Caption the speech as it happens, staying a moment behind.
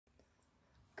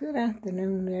Good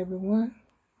afternoon, everyone.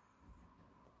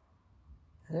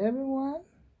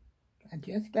 I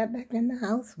just got back in the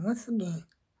house once again.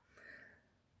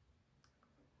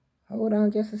 Hold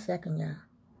on just a second, y'all.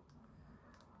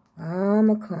 I'm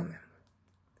a-coming.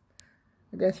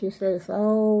 I guess you say it's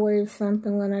always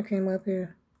something when I came up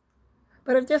here.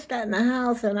 But I just got in the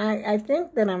house, and I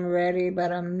think that I'm ready,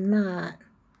 but I'm not.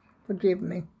 Forgive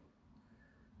me.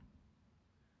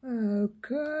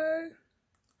 Okay.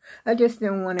 I just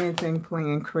didn't want anything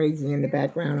playing crazy in the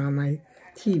background on my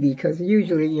TV, because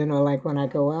usually, like when I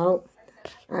go out,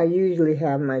 I usually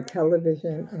have my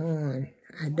television on.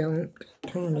 I don't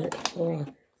turn it off.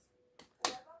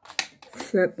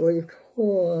 Simply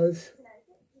because,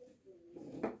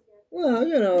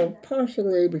 well,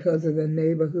 partially because of the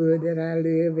neighborhood that I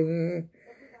live in.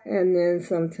 And then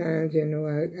sometimes,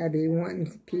 I be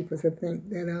wanting people to think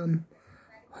that I'm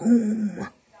home.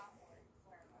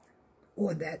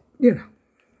 Or that,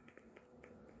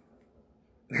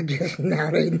 I guess now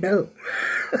they know.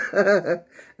 I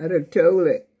done told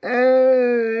it.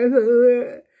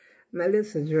 My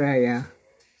lips are dry, y'all.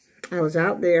 I was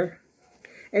out there.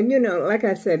 And, like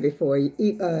I said before,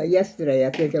 yesterday, I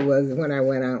think it was when I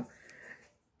went out.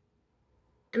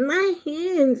 My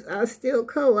hands are still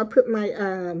cold. I put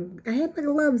I had my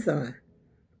gloves on.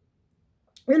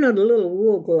 The little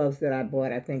wool gloves that I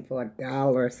bought, I think, for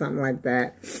 $1 or something like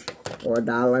that. Or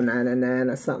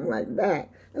 $1.99 or something like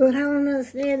that. But I don't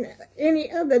understand.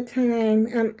 Any other time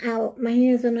I'm out, my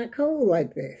hands are not cold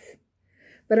like this.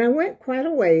 But I went quite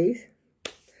a ways.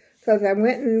 Because I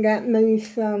went and got me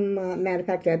some, matter of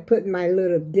fact, I put my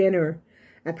little dinner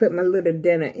in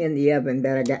the oven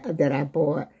that I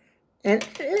bought. And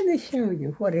let me show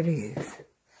you what it is.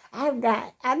 I've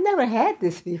never had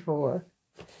this before.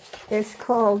 It's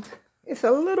a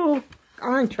little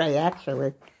entree,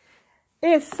 actually.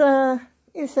 It says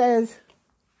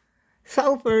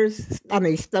Stouffer's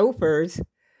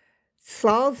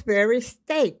Salisbury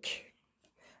steak.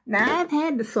 Now, I've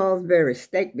had the Salisbury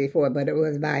steak before, but it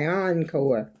was by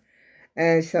Encore.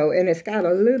 And it's got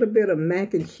a little bit of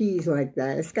mac and cheese like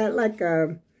that. It's got like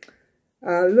a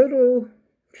little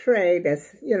tray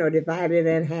that's, divided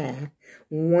in half.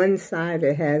 One side,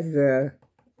 it has the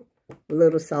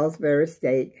little Salisbury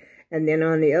steak. And then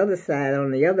on the other side,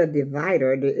 on the other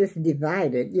divider, it's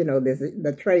divided.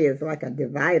 The tray is like a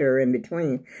divider in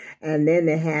between. And then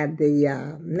they have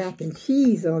the mac and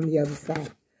cheese on the other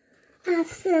side. I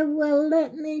said, well,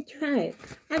 let me try it.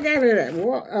 I got it at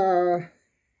Walgreens.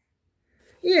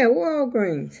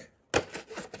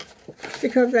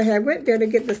 Because I went there to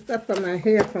get the stuff for my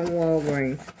hair from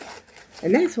Walgreens.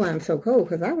 And that's why I'm so cold,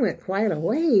 because I went quite a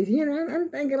ways. I'm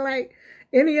thinking like,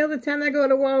 any other time I go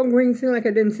to Walgreens, it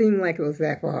didn't seem like it was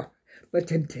that far. But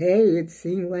today, it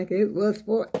seemed like it was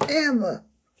forever.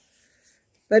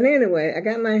 But anyway, I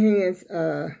got my hands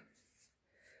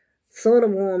sort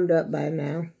of warmed up by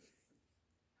now.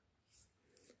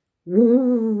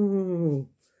 Woo!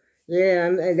 Yeah,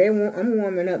 I'm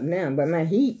warming up now, but my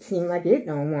heat seems like it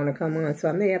don't want to come on, so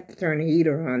I may have to turn the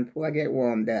heater on before I get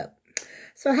warmed up.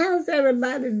 So how's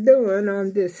everybody doing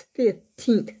on this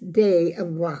 15th day of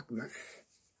Vlogmas?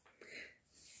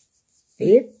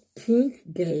 15th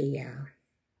day, y'all.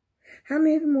 How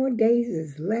many more days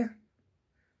is left?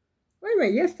 Wait a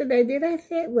minute, yesterday, did I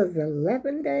say it was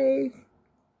 11 days?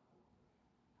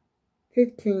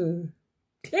 15.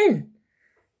 10.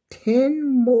 10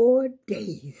 more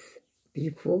days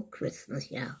before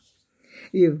Christmas, y'all.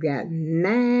 You've got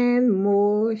 9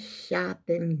 more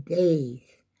shopping days.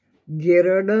 Get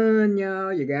her done,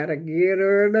 y'all. You gotta get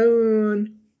her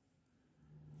done.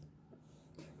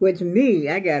 Which me,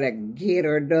 I gotta get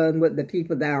her done with the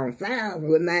people down south,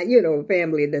 with my,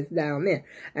 family that's down there.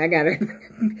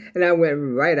 And I went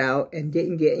right out and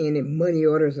didn't get any money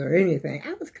orders or anything.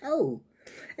 I was cold.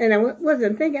 And I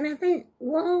wasn't thinking, I think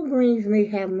Walgreens may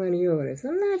have money orders.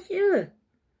 I'm not sure.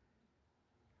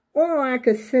 Or I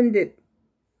could send it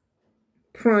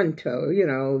pronto,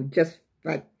 just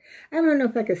like, I don't know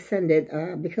if I could send it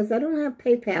because I don't have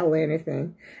PayPal or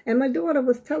anything. And my daughter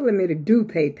was telling me to do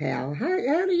PayPal.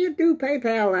 How do you do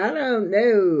PayPal? I don't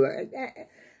know.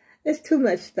 There's too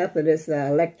much stuff in this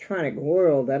electronic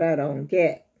world that I don't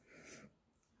get.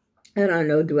 I don't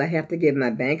know, do I have to give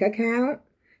my bank account?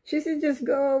 She said, just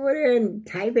go over there and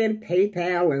type in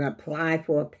PayPal and apply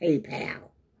for PayPal.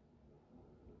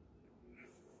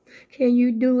 Can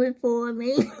you do it for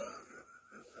me?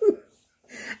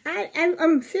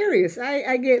 I'm serious.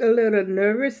 I get a little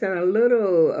nervous and a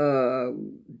little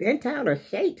bent out of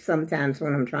shape sometimes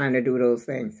when I'm trying to do those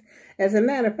things. As a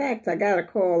matter of fact, I got to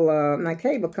call my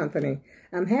cable company.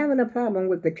 I'm having a problem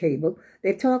with the cable.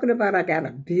 They're talking about I got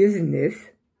a business.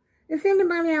 Is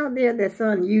anybody out there that's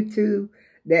on YouTube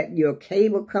that your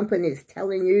cable company is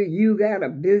telling you you got a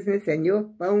business and your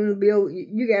phone bill,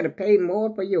 you got to pay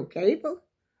more for your cable?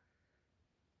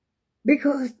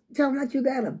 Because so much you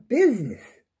got a business.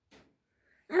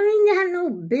 I ain't got no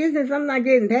business. I'm not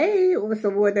getting paid. So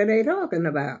what are they talking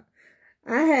about?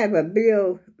 I have a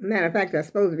bill. Matter of fact, I'm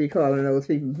supposed to be calling those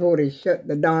people before they shut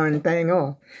the darn thing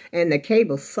off. And the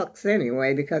cable sucks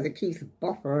anyway because it keeps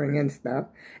buffering and stuff.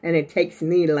 And it takes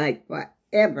me like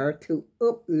forever to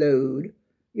upload,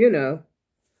 you know.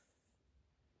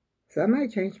 So I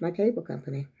might change my cable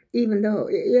company. Even though,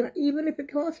 even if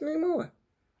it costs me more.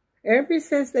 Ever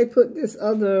since they put this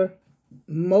other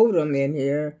modem in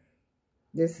here,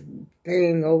 this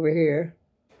thing over here,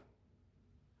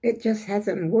 it just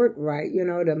hasn't worked right. You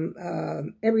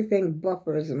know, everything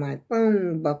buffers. My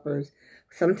phone buffers.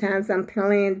 Sometimes I'm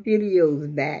playing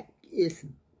videos back. It's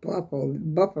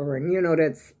buffering, you know,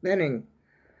 that's spinning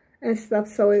and stuff.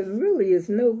 So it really is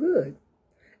no good.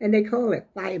 And they call it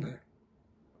fiber.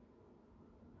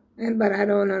 But I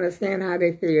don't understand how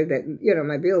they figure that, you know,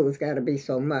 my bill has got to be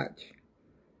so much.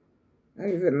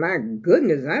 I said, my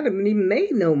goodness, I haven't even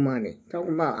made no money.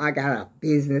 Talking about I got a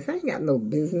business. I ain't got no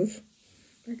business.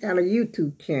 I got a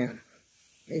YouTube channel.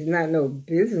 It's not no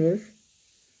business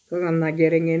because I'm not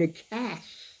getting any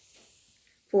cash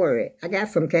for it. I got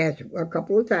some cash a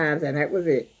couple of times and that was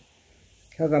it.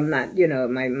 Because I'm not, you know,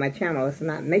 my channel is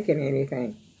not making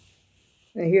anything.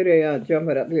 And here they are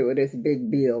jumping up here with this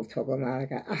big bill talking about,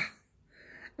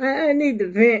 I need to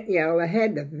vent, y'all. I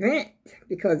had to vent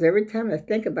because every time I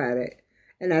think about it,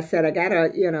 and I said, I got to,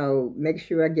 you know, make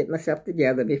sure I get myself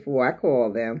together before I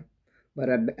call them. But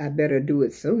I better do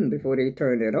it soon before they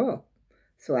turn it off.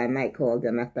 So I might call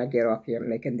them after I get off here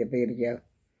making the video.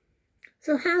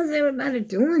 So how's everybody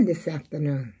doing this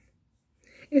afternoon?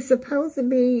 It's supposed to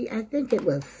be, I think it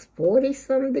was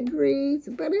 40-some degrees,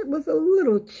 but it was a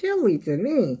little chilly to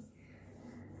me.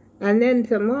 And then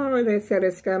tomorrow they said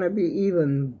it's going to be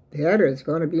even better. It's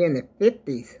going to be in the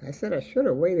 50s. I said I should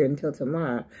have waited until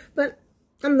tomorrow. But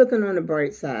I'm looking on the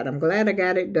bright side. I'm glad I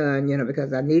got it done, you know,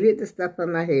 because I needed the stuff for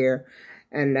my hair.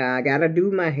 And I got to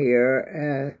do my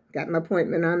hair. Got my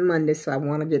appointment on Monday, so I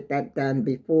want to get that done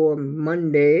before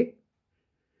Monday.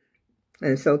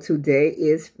 And so today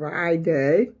is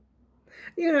Friday.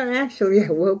 You know, actually, I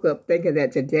woke up thinking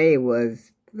that today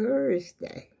was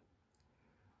Thursday.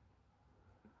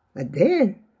 But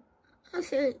then I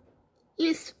said,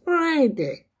 it's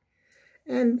Friday.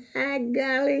 And by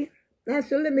golly, I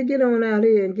said, let me get on out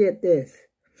here and get this.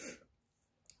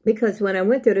 Because when I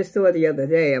went to the store the other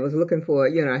day, I was looking for,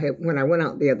 you know, when I went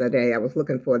out the other day, I was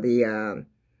looking for the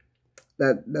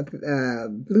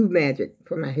Blue Magic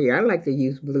for my hair. I like to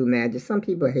use Blue Magic. Some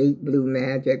people hate Blue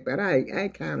Magic, but I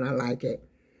kind of like it.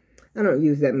 I don't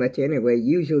use that much anyway.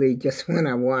 Usually just when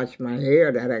I wash my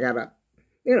hair that I got to,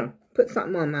 you know, put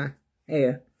something on my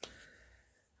hair.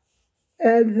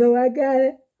 And so I got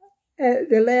it.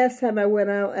 The last time I went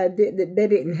out, they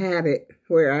didn't have it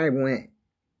where I went.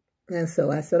 And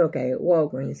so I said, okay,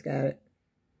 Walgreens got it.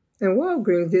 And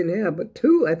Walgreens didn't have but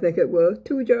two, I think it was,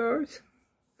 2 jars.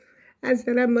 I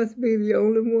said, I must be the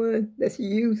only one that's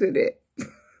using it.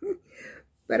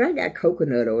 But I got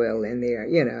coconut oil in there,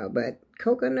 you know. But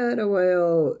coconut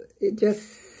oil, it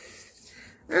just,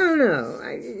 I don't know.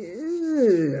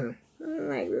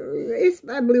 It's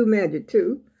my Blue Magic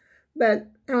too. But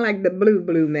I like the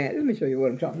blue Magic. Let me show you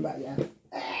what I'm talking about, y'all.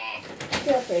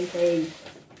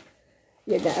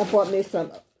 Yeah, I bought me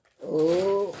some,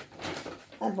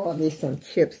 I bought me some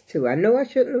chips too. I know I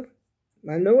shouldn't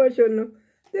have.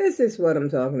 This is what I'm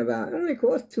talking about. It only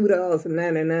cost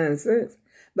 $2.99.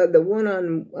 But the one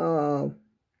on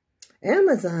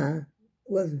Amazon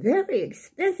was very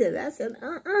expensive. I said,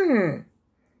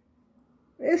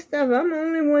 this stuff, I'm the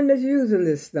only one that's using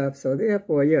this stuff. So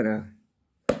therefore, you know.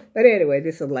 But anyway,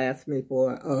 this will last me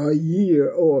for a year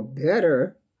or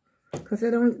better. Because I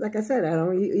don't, like I said, I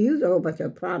don't use a whole bunch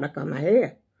of product on my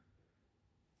hair.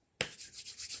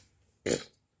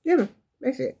 You know,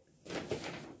 that's it.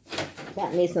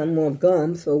 Got me some more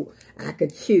gum so I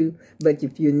could chew. But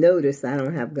if you notice, I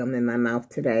don't have gum in my mouth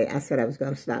today. I said I was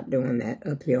going to stop doing that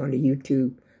up here on the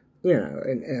YouTube, you know,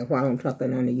 while I'm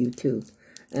talking on the YouTube.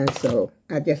 And so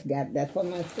I just got that for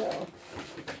myself.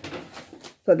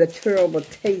 For the terrible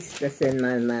taste that's in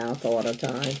my mouth all the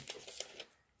time.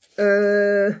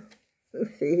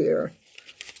 Let's see here.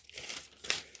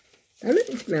 I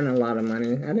didn't spend a lot of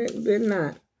money. I did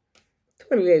not.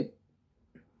 28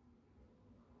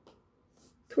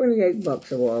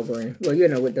 bucks at Walgreens. Well, you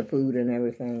know, with the food and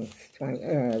everything,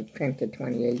 came to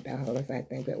 $28, I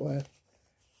think it was.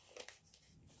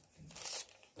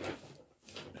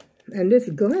 And this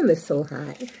gum is so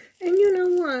hot. And you know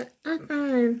what? I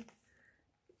find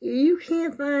you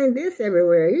can't find this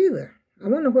everywhere either. I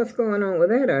wonder what's going on with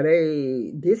that. Are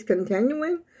they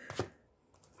discontinuing?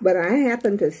 But I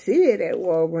happened to see it at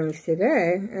Walgreens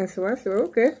today. And so I said,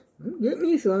 okay, get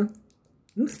me some.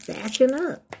 I'm stacking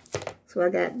up. So I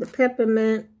got the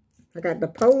peppermint, I got the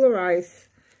polar ice,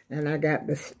 and I got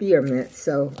the spearmint.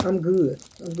 So I'm good.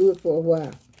 I'm good for a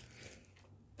while.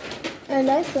 And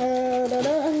that's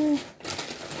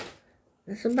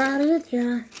about it,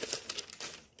 y'all.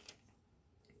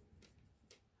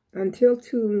 Until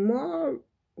tomorrow.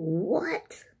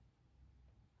 What?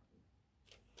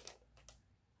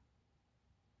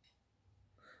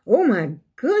 Oh my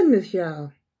goodness,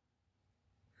 y'all.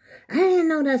 I didn't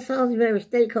know that Salisbury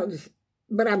Steakhouse,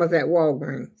 but I was at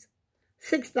Walgreens.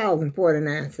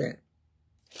 $6.49.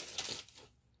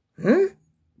 Huh?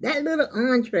 That little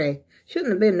entree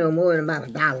shouldn't have been no more than about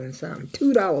 $1 and something.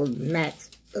 $2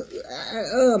 max.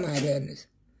 Oh my goodness.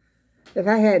 If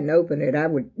I hadn't opened it, I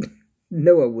would...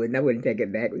 No, I wouldn't. I wouldn't take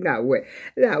it back. Not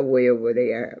way over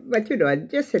there. But, you know, I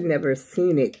just had never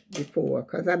seen it before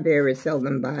because I very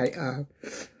seldom buy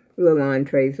little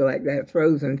entrees like that,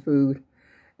 frozen food.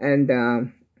 And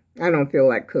I don't feel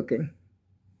like cooking.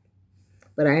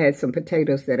 But I had some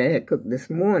potatoes that I had cooked this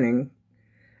morning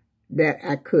that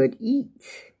I could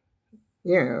eat,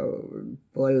 you know,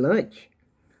 for lunch.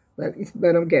 But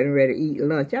I'm getting ready to eat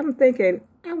lunch. I'm thinking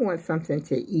I want something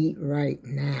to eat right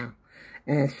now.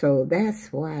 And so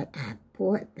that's why I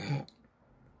bought that.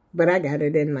 But I got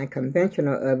it in my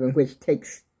conventional oven, which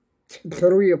takes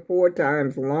 3 or 4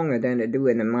 times longer than to do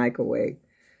it in the microwave.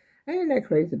 I ain't that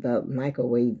crazy about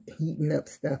microwave heating up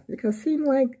stuff. Because it seems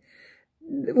like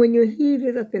when you heat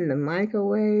it up in the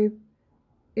microwave,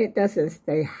 it doesn't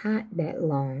stay hot that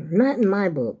long. Not in my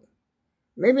book.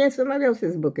 Maybe in somebody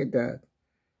else's book it does.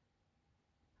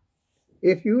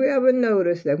 If you ever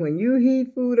notice that when you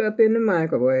heat food up in the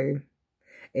microwave,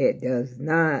 it does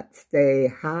not stay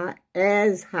hot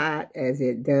as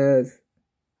it does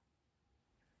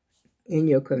in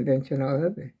your conventional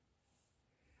oven.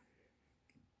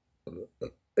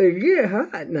 It get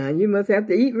hot now. You must have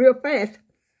to eat real fast.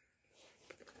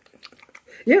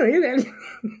 You know, you got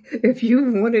if you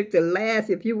want it to last,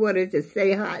 if you want it to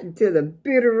stay hot until the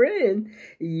bitter end,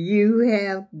 you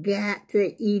have got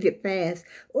to eat it fast.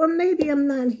 Or maybe I'm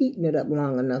not heating it up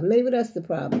long enough. Maybe that's the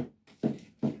problem.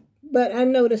 But I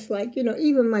notice, like, you know,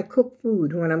 even my cooked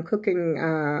food, when I'm cooking,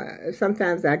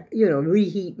 sometimes I, you know,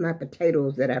 reheat my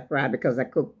potatoes that I fry because I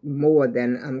cook more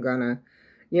than I'm going to,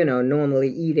 you know, normally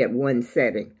eat at one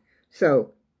setting.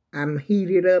 So I'm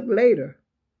heated up later.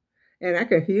 And I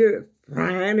can hear it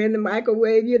frying in the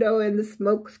microwave, you know, and the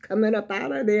smoke's coming up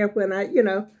out of there when I, you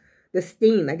know, the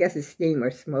steam, I guess it's steam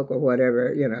or smoke or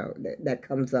whatever, you know, that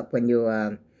comes up when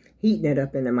you're heating it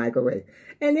up in the microwave.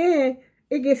 And then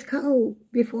it gets cold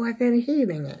before I finish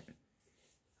eating it.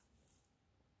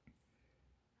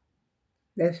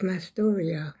 That's my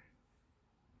story, y'all.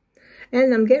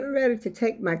 And I'm getting ready to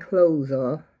take my clothes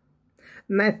off.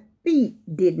 My feet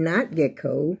did not get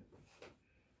cold,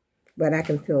 but I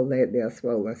can feel that they're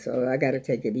swollen, so I got to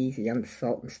take it easy on the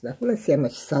salt and stuff. Let's see how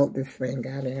much salt this thing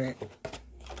got in it.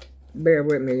 Bear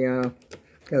with me, y'all,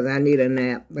 because I need a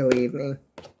nap, believe me.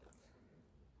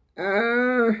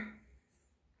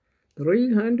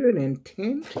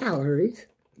 310 calories.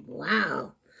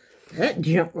 Wow. That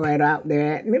jumped right out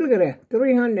there at me. Look at that.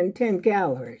 310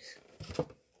 calories.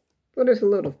 For this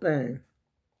little thing.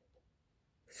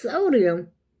 Sodium.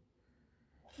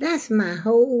 That's my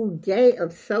whole day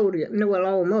of sodium. No, well,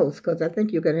 almost. Because I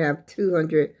think you can have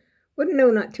 200. Well, no,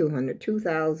 not 200.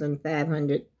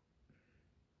 2,500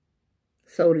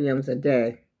 sodiums a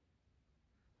day.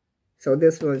 So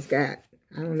this one's got,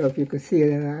 I don't know if you can see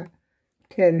it,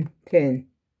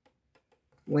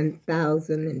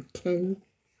 1,010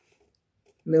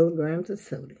 milligrams of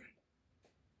sodium.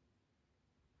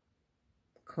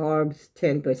 Carbs,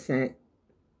 10%.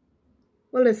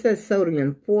 Well, it says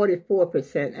sodium,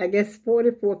 44%. I guess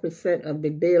 44% of the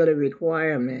daily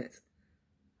requirements.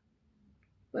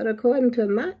 But according to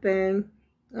my thing,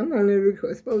 I'm only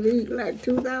supposed to eat like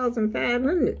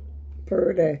 2,500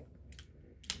 per day.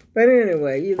 But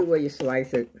anyway, either way you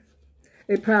slice it,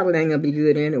 it probably ain't going to be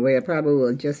good anyway. I probably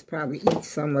will just eat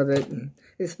some of it, and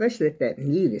especially if that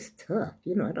meat is tough.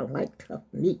 You know, I don't like tough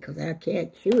meat because I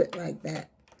can't chew it like that.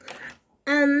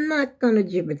 I'm not going to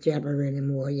jibber-jabber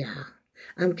anymore, y'all.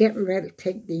 I'm getting ready to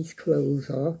take these clothes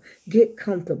off, get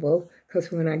comfortable, because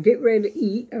when I get ready to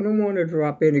eat, I don't want to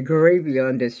drop any gravy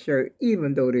on this shirt,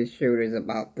 even though this shirt is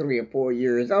about 3 or 4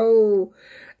 years old.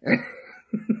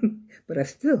 But I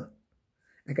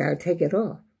got to take it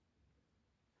off.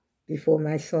 before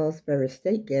my Salisbury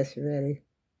steak gets ready.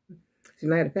 As a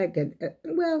matter of fact,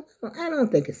 well, I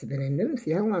don't think it's been in. Let me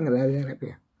see, how long have I been up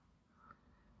here?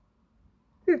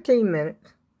 15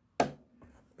 minutes.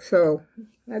 So,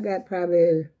 I got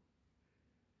probably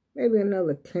maybe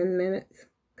another 10 minutes.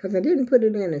 Because I didn't put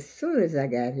it in as soon as I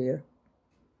got here.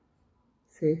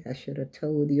 See, I should have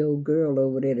told the old girl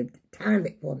over there to time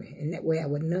it for me. And that way I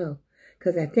would know.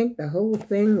 Because I think the whole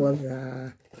thing was,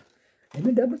 let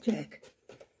me double check.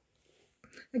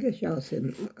 I guess y'all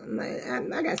said,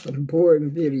 I got some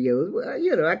boring videos. Well,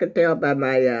 you know, I could tell by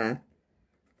my,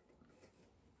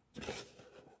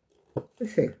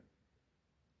 let's see.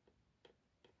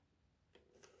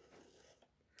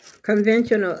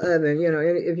 Conventional oven, you know,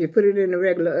 if you put it in a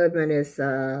regular oven, it's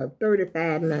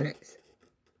 35 minutes.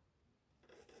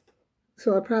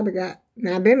 So I probably got,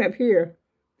 now I've been up here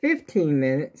 15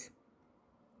 minutes.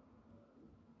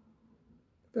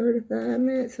 35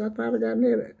 minutes, so I probably got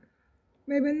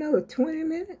maybe another 20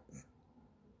 minutes.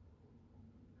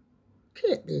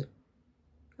 Can't be.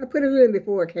 I put it in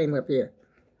before I came up here.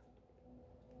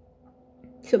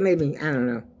 So maybe, I don't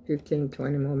know, 15,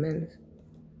 20 more minutes.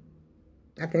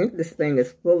 I think this thing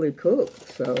is fully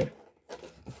cooked, so.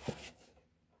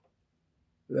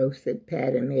 Roasted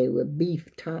patty made with beef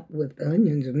topped with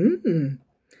onions,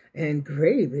 and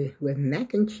gravy with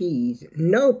mac and cheese.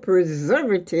 No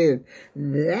preservative.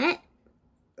 Wait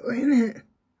a minute.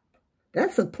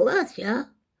 That's a plus, y'all.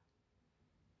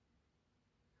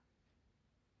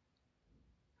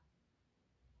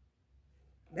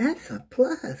 That's a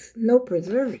plus. No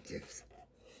preservatives.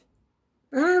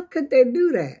 How could they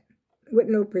do that with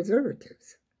no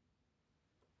preservatives?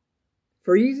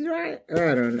 Freeze dry?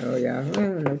 I don't know, y'all. I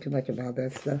don't know too much about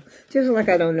that stuff. Just like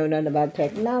I don't know nothing about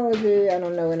technology. I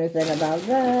don't know anything about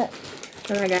that.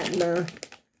 And I got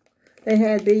they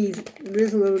had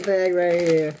this little bag right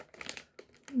here.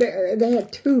 They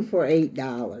had 2 for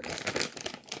 $8.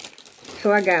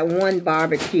 So I got 1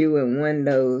 barbecue and 1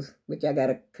 those, which I got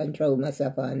to control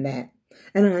myself on that.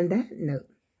 And on that note,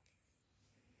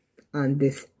 on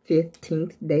this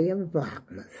 15th day of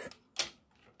Vlogmas,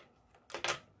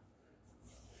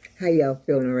 how y'all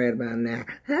feeling right about now?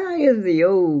 How is the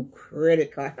old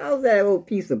credit card? How's that old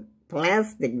piece of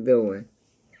plastic doing?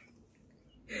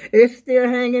 It's still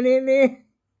hanging in there?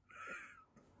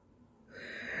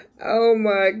 Oh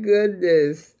my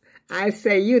goodness. I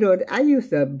say, you know, I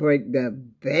used to break the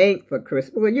bank for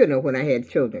Christmas. Well, you know, when I had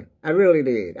children. I really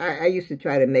did. I used to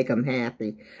try to make them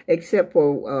happy. Except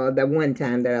for the one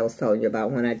time that I was telling you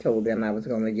about when I told them I was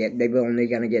going to get, they were only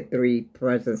going to get 3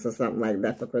 presents or something like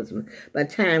that for Christmas. But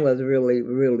time was really,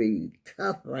 really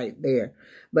tough right there.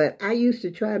 But I used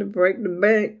to try to break the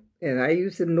bank. And I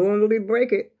used to normally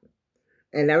break it.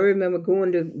 And I remember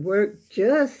going to work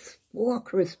just for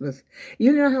Christmas.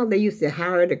 You know how they used to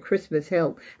hire the Christmas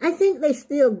help? I think they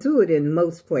still do it in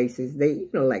most places. They, you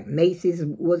know, like Macy's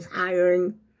was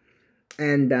hiring.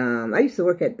 And I used to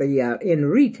work at the in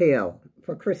retail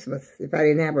for Christmas if I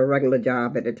didn't have a regular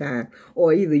job at the time.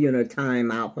 Or either, you know,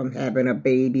 time out from having a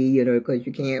baby, you know, because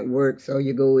you can't work. So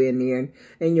you go in there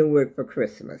and you work for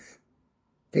Christmas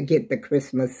to get the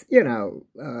Christmas, you know,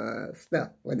 stuff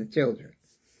for the children.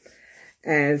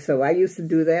 And so I used to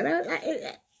do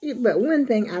that. But one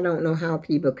thing, I don't know how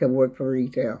people can work for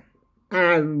retail.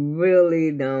 I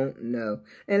really don't know.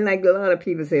 And like a lot of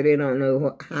people say, they don't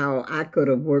know how I could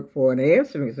have worked for an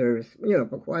answering service, you know,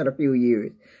 for quite a few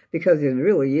years. Because it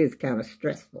really is kind of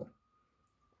stressful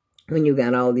when you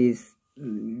got all these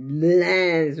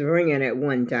lines ringing at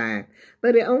one time.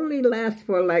 But it only lasts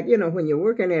for, like, you know, when you're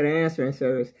working at an answering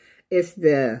service, it's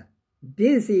the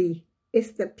busy,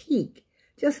 it's the peak.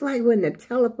 Just like when the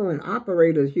telephone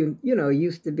operators, you know,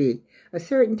 used to be a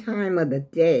certain time of the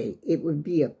day, it would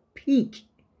be a peak,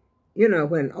 you know,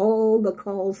 when all the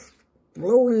calls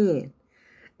flow in.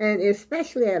 And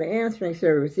especially at an answering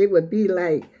service, it would be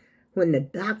like when the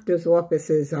doctor's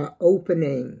offices are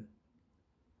opening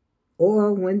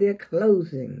or when they're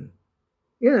closing.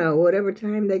 You know, whatever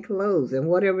time they close and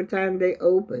whatever time they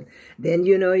open. Then,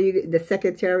 you know, the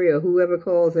secretary or whoever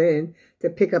calls in to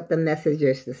pick up the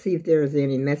messages to see if there's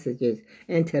any messages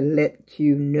and to let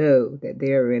you know that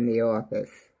they're in the office.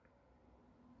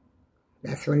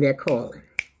 That's when they're calling.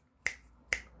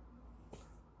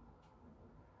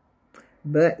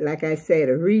 But like I said,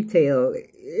 retail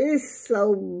is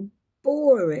so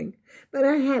boring. But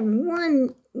I had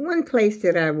one place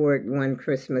that I worked one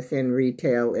Christmas in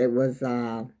retail. It was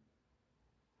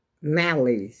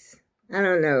Mally's. I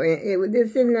don't know.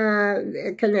 It's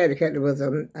in Connecticut. It was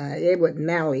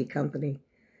Malley Company,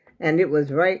 and it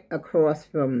was right across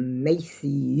from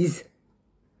Macy's.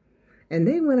 And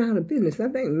they went out of business. I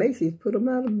think Macy's put them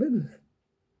out of business.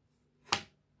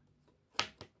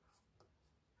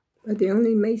 But the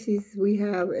only Macy's we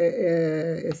have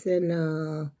is in,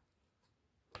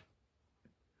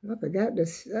 I forgot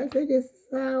this. I think it's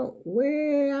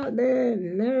way out there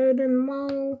in Meriden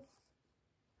Mall.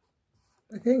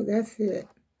 I think that's it.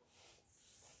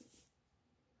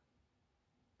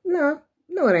 No,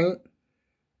 it ain't.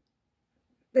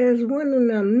 There's one in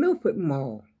the Milford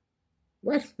Mall,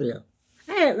 Westfield.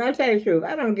 I'll tell you the truth,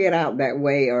 I don't get out that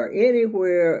way or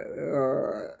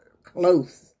anywhere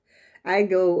close. I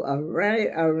go right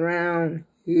around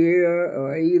here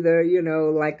or either, you know,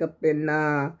 like up in,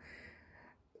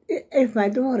 if my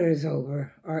daughter is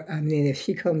over, or I mean, if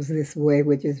she comes this way,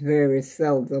 which is very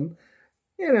seldom,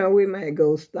 you know, we might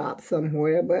go stop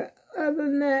somewhere. But other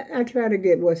than that, I try to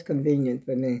get what's convenient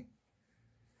for me.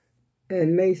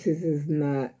 And Macy's is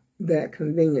not that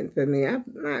convenient for me.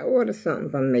 I order something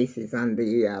from Macy's on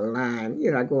the line. You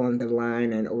know, I go on the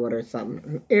line and order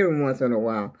something every once in a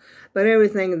while. But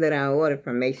everything that I order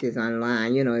from Macy's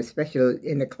online, you know, especially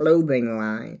in the clothing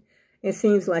line, it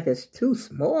seems like it's too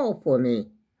small for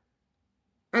me.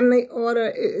 I may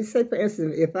order, say for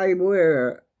instance, if I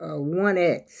wear a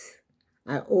 1X,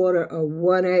 I order a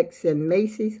 1X in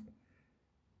Macy's.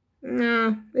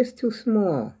 No, it's too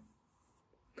small.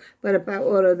 But if I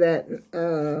order that,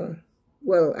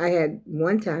 well, I had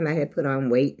one time I had put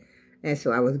on weight, and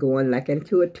so I was going like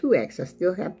into a 2X. I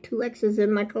still have 2Xs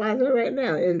in my closet right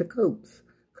now in the coats,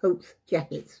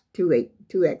 jackets,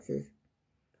 2Xs,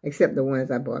 except the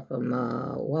ones I bought from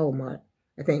Walmart.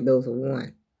 I think those are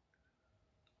 1.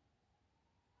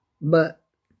 But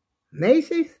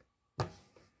Macy's,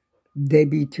 they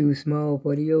be too small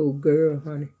for the old girl,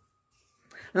 honey.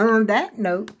 On that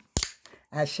note,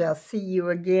 I shall see you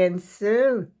again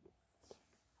soon.